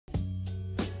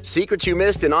Secrets you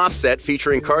missed in Offset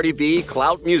featuring Cardi B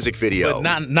Clout music video.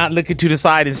 But not looking to the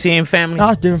side and seeing family? No,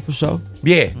 it's different for sure.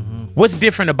 Yeah. What's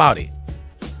different about it?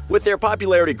 With their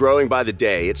popularity growing by the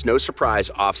day, it's no surprise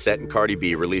Offset and Cardi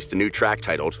B released a new track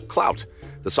titled Clout.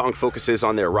 The song focuses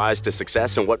on their rise to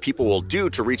success and what people will do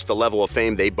to reach the level of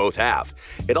fame they both have.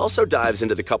 It also dives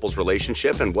into the couple's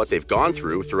relationship and what they've gone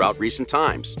through throughout recent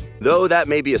times. Though that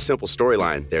may be a simple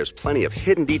storyline, there's plenty of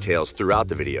hidden details throughout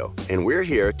the video, and we're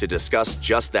here to discuss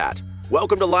just that.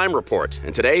 Welcome to Lime Report,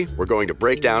 and today we're going to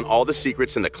break down all the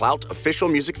secrets in the Clout official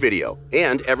music video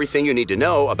and everything you need to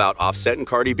know about Offset and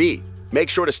Cardi B. Make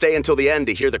sure to stay until the end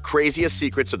to hear the craziest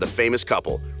secrets of the famous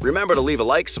couple. Remember to leave a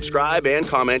like, subscribe, and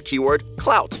comment keyword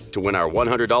Clout to win our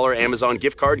 $100 Amazon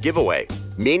gift card giveaway.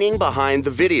 Meaning behind the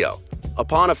video.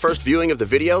 Upon a first viewing of the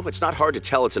video, it's not hard to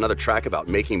tell it's another track about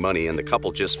making money and the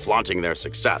couple just flaunting their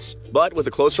success. But with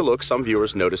a closer look, some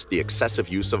viewers noticed the excessive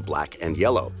use of black and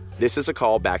yellow. This is a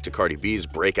call back to Cardi B's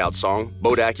breakout song,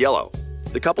 Bodak Yellow.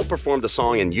 The couple performed the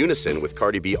song in unison with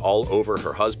Cardi B all over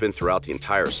her husband throughout the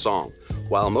entire song.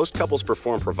 While most couples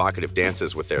perform provocative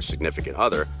dances with their significant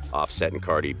other, Offset and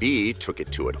Cardi B took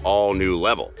it to an all-new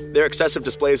level. Their excessive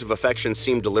displays of affection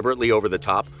seemed deliberately over the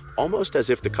top, almost as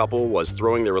if the couple was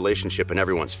throwing their relationship in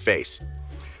everyone's face.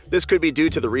 This could be due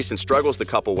to the recent struggles the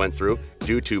couple went through.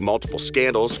 Due to multiple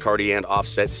scandals, Cardi and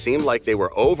Offset seemed like they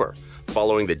were over.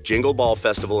 Following the Jingle Ball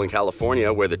Festival in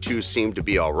California, where the two seemed to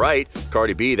be alright,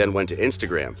 Cardi B then went to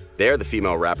Instagram. There, the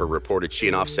female rapper reported she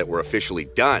and Offset were officially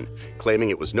done, claiming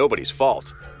it was nobody's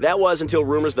fault. That was until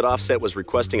rumors that Offset was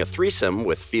requesting a threesome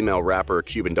with female rapper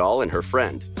Cuban Doll and her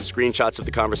friend. Screenshots of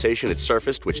the conversation had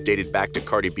surfaced, which dated back to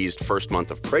Cardi B's first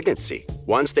month of pregnancy.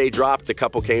 Once they dropped, the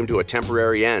couple came to a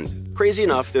temporary end. Crazy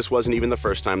enough, this wasn't even the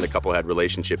first time the couple had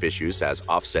relationship issues, as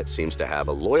Offset seems to have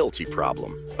a loyalty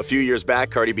problem. A few years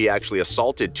back, Cardi B actually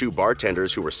assaulted two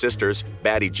bartenders who were sisters,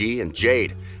 Batty G and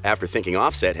Jade, after thinking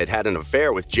Offset had had an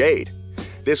affair with Jade.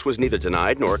 This was neither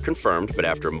denied nor confirmed, but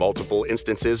after multiple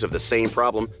instances of the same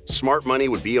problem, smart money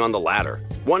would be on the ladder.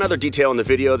 One other detail in the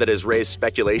video that has raised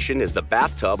speculation is the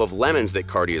bathtub of lemons that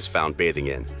Cardi is found bathing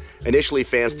in. Initially,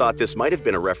 fans thought this might have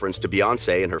been a reference to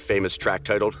Beyoncé and her famous track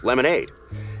titled Lemonade.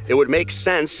 It would make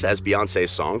sense, as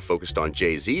Beyoncé's song focused on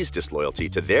Jay-Z's disloyalty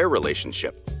to their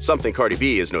relationship, something Cardi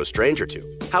B is no stranger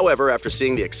to. However, after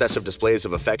seeing the excessive displays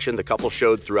of affection the couple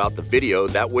showed throughout the video,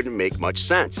 that wouldn't make much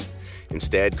sense.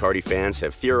 Instead, Cardi fans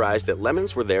have theorized that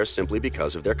lemons were there simply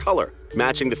because of their color.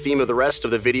 Matching the theme of the rest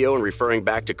of the video and referring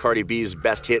back to Cardi B's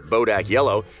best hit Bodak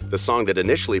Yellow, the song that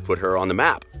initially put her on the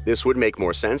map. This would make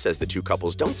more sense as the two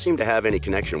couples don't seem to have any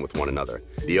connection with one another.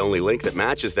 The only link that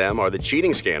matches them are the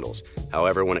cheating scandals.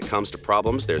 However, when it comes to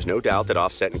problems, there's no doubt that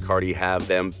Offset and Cardi have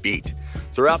them beat.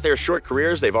 Throughout their short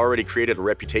careers, they've already created a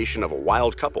reputation of a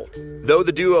wild couple. Though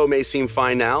the duo may seem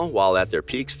fine now, while at their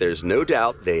peaks, there's no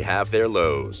doubt they have their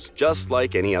lows, just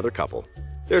like any other couple.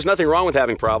 There's nothing wrong with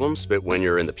having problems, but when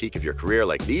you're in the peak of your career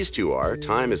like these two are,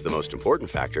 time is the most important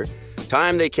factor.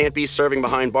 Time they can't be serving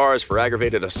behind bars for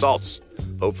aggravated assaults.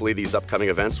 Hopefully, these upcoming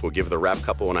events will give the rap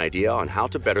couple an idea on how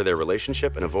to better their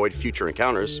relationship and avoid future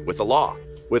encounters with the law.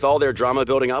 With all their drama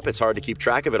building up, it's hard to keep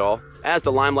track of it all. As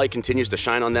the limelight continues to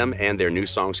shine on them and their new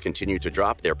songs continue to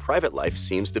drop, their private life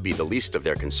seems to be the least of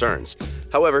their concerns.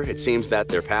 However, it seems that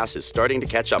their past is starting to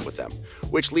catch up with them.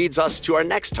 Which leads us to our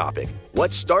next topic.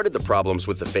 What started the problems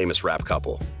with the famous rap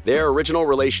couple? Their original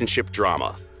relationship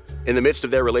drama. In the midst of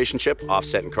their relationship,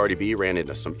 Offset and Cardi B ran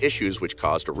into some issues which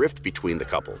caused a rift between the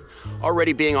couple.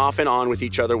 Already being off and on with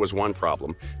each other was one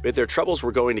problem, but their troubles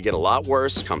were going to get a lot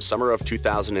worse come summer of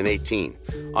 2018.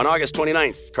 On August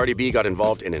 29th, Cardi B got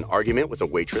involved in an argument with a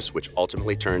waitress which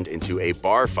ultimately turned into a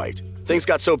bar fight. Things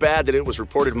got so bad that it was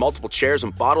reported multiple chairs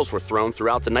and bottles were thrown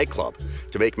throughout the nightclub.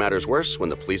 To make matters worse, when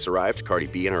the police arrived, Cardi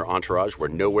B and her entourage were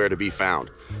nowhere to be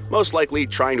found, most likely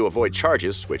trying to avoid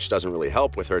charges, which doesn't really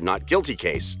help with her not guilty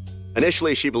case.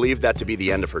 Initially, she believed that to be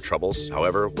the end of her troubles.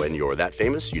 However, when you're that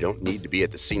famous, you don't need to be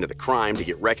at the scene of the crime to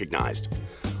get recognized.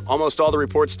 Almost all the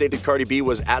reports stated Cardi B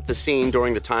was at the scene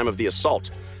during the time of the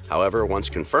assault. However, once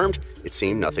confirmed, it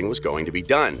seemed nothing was going to be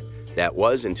done. That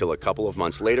was until a couple of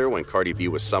months later when Cardi B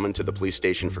was summoned to the police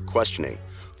station for questioning.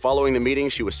 Following the meeting,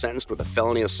 she was sentenced with a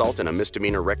felony assault and a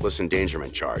misdemeanor reckless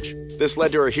endangerment charge. This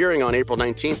led to her hearing on April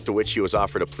 19th, to which she was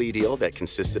offered a plea deal that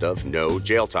consisted of no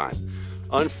jail time.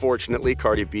 Unfortunately,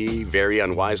 Cardi B very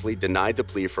unwisely denied the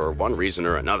plea for one reason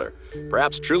or another,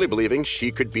 perhaps truly believing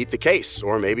she could beat the case,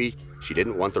 or maybe she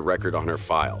didn't want the record on her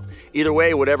file. Either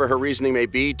way, whatever her reasoning may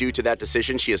be, due to that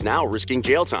decision, she is now risking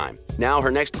jail time. Now,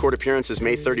 her next court appearance is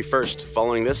May 31st.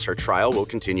 Following this, her trial will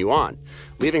continue on,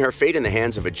 leaving her fate in the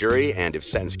hands of a jury, and if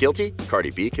sentenced guilty,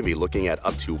 Cardi B can be looking at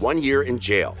up to 1 year in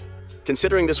jail.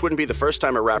 Considering this wouldn't be the first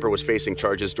time a rapper was facing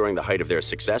charges during the height of their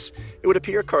success, it would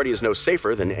appear Cardi is no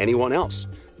safer than anyone else.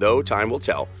 Though time will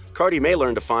tell, Cardi may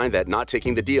learn to find that not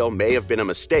taking the deal may have been a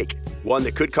mistake, one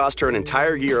that could cost her an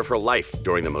entire year of her life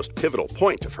during the most pivotal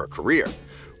point of her career.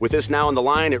 With this now on the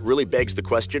line, it really begs the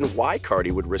question why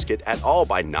Cardi would risk it at all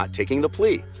by not taking the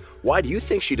plea. Why do you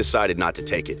think she decided not to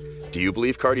take it? Do you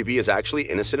believe Cardi B is actually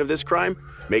innocent of this crime?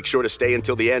 Make sure to stay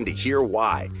until the end to hear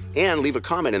why, and leave a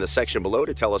comment in the section below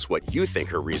to tell us what you think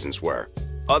her reasons were.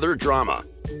 Other drama.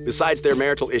 Besides their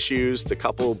marital issues, the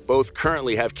couple both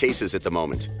currently have cases at the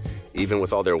moment. Even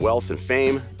with all their wealth and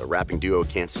fame, the rapping duo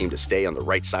can't seem to stay on the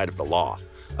right side of the law.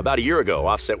 About a year ago,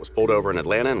 Offset was pulled over in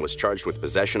Atlanta and was charged with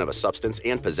possession of a substance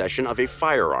and possession of a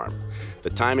firearm. The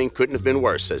timing couldn't have been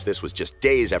worse, as this was just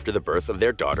days after the birth of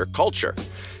their daughter, Culture.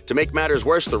 To make matters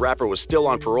worse, the rapper was still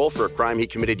on parole for a crime he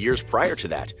committed years prior to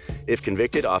that. If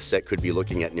convicted, Offset could be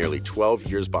looking at nearly 12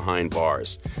 years behind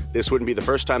bars. This wouldn't be the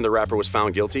first time the rapper was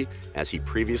found guilty, as he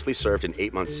previously served an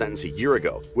 8-month sentence a year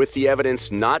ago. With the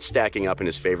evidence not stacking up in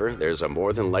his favor, there's a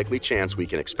more than likely chance we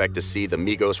can expect to see the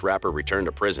Migos rapper return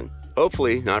to prison.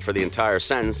 Hopefully, not for the entire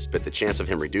sentence, but the chance of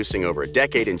him reducing over a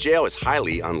decade in jail is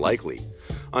highly unlikely.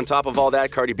 On top of all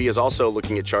that, Cardi B is also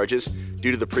looking at charges.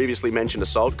 Due to the previously mentioned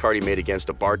assault Cardi made against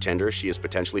a bartender, she is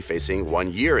potentially facing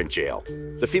 1 year in jail.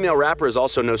 The female rapper is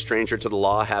also no stranger to the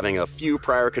law, having a few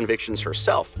prior convictions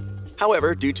herself.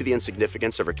 However, due to the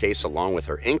insignificance of her case along with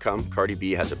her income, Cardi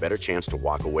B has a better chance to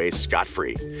walk away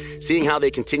scot-free. Seeing how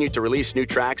they continue to release new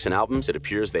tracks and albums, it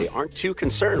appears they aren't too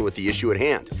concerned with the issue at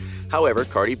hand. However,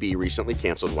 Cardi B recently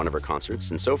canceled one of her concerts,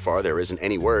 and so far there isn't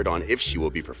any word on if she will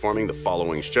be performing the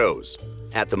following shows.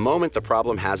 At the moment, the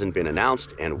problem hasn't been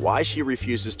announced, and why she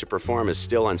refuses to perform is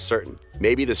still uncertain.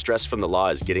 Maybe the stress from the law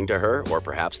is getting to her, or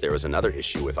perhaps there is another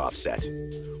issue with Offset.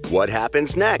 What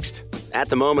happens next? At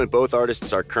the moment, both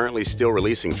artists are currently still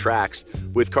releasing tracks,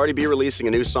 with Cardi B releasing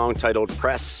a new song titled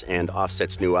Press and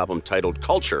Offset's new album titled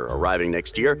Culture arriving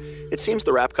next year. It seems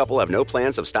the rap couple have no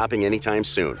plans of stopping anytime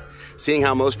soon. Seeing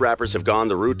how most rappers have gone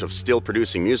the route of still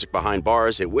producing music behind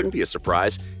bars, it wouldn't be a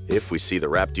surprise if we see the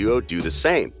rap duo do the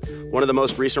same. One of the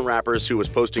most recent rappers who was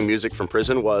posting music from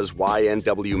prison was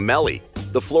YNW Melly.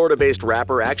 The Florida-based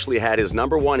rapper actually had his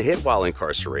 #1 hit while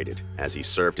incarcerated. As he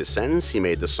served his sentence, he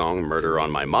made the song Murder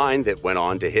on My Mind that went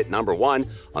on to hit #1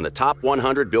 on the top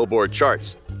 100 Billboard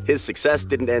charts. His success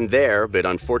didn't end there, but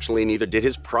unfortunately neither did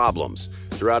his problems.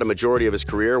 Throughout a majority of his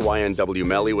career, YNW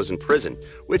Melly was in prison,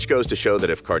 which goes to show that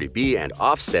if Cardi B and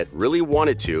Offset really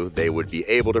wanted to, they would be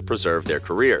able to preserve their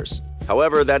careers.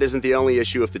 However, that isn't the only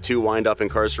issue if the two wind up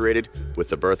incarcerated. With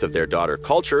the birth of their daughter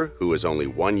Culture, who is only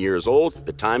 1 year old,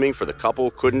 the timing for the couple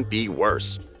couldn't be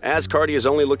worse. As Cardi is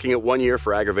only looking at 1 year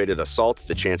for aggravated assault,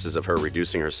 the chances of her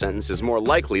reducing her sentence is more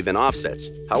likely than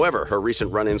Offset's. However, her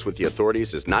recent run-ins with the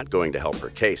authorities is not going to help her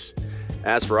case.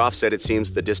 As for Offset, it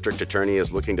seems the district attorney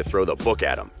is looking to throw the book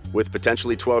at him. With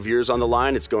potentially 12 years on the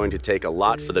line, it's going to take a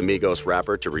lot for the Migos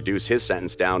rapper to reduce his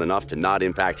sentence down enough to not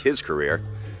impact his career.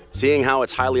 Seeing how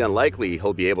it's highly unlikely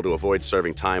he'll be able to avoid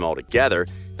serving time altogether,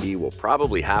 he will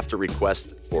probably have to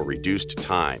request for reduced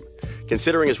time.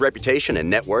 Considering his reputation and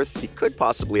net worth, he could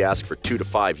possibly ask for 2 to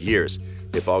 5 years.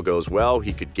 If all goes well,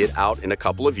 he could get out in a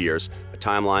couple of years, a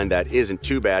timeline that isn't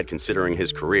too bad considering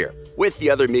his career. With the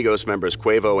other Migos members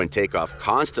Quavo and Takeoff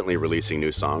constantly releasing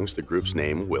new songs, the group's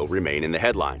name will remain in the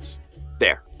headlines.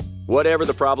 There. Whatever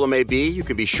the problem may be, you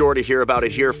can be sure to hear about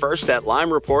it here first at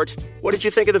Lime Report. What did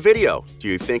you think of the video? Do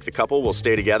you think the couple will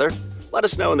stay together? Let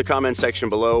us know in the comment section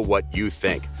below what you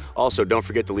think. Also, don't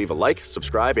forget to leave a like,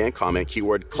 subscribe, and comment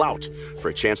keyword Clout for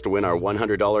a chance to win our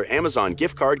 $100 Amazon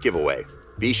gift card giveaway.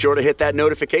 Be sure to hit that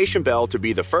notification bell to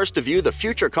be the first to view the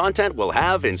future content we'll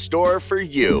have in store for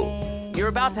you. You're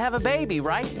about to have a baby,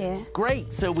 right? Yeah.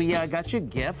 Great, so we got your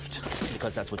gift,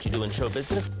 because that's what you do in show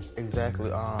business.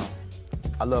 Exactly.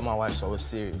 I love my wife, so it's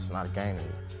serious, not a game to me.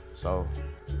 So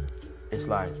it's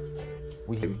like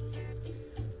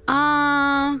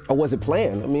Or was it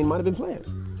planned? I mean, it might have been planned.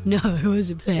 No, it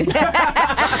wasn't planned.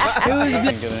 I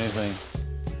didn't get anything.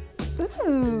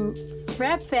 Ooh,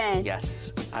 rap fan.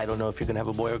 Yes, I don't know if you're gonna have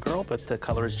a boy or girl, but the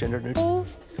color is gender neutral.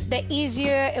 Move, the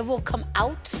easier it will come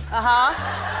out.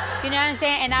 You know what I'm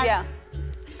saying? And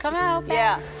come out.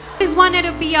 Yeah. I always wanted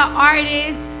to be an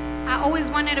artist. I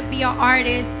always wanted to be an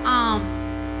artist.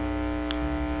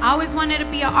 I always wanted to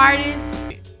be an artist.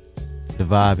 The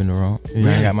vibe in the room.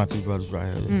 Yeah, I got my 2 brothers right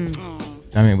here.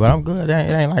 I mean, but I'm good. It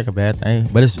ain't like a bad thing.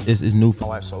 But it's new for my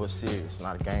wife, so it's serious,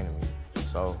 not a game to me.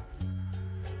 So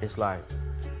it's like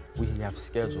we have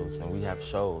schedules and we have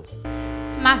shows.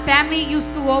 My family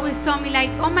used to always tell me like,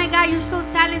 oh my God, you're so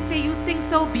talented. You sing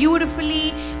so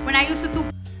beautifully. When I used to do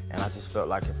And I just felt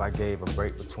like if I gave a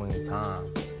break between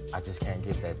time, I just can't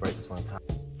give that break between time.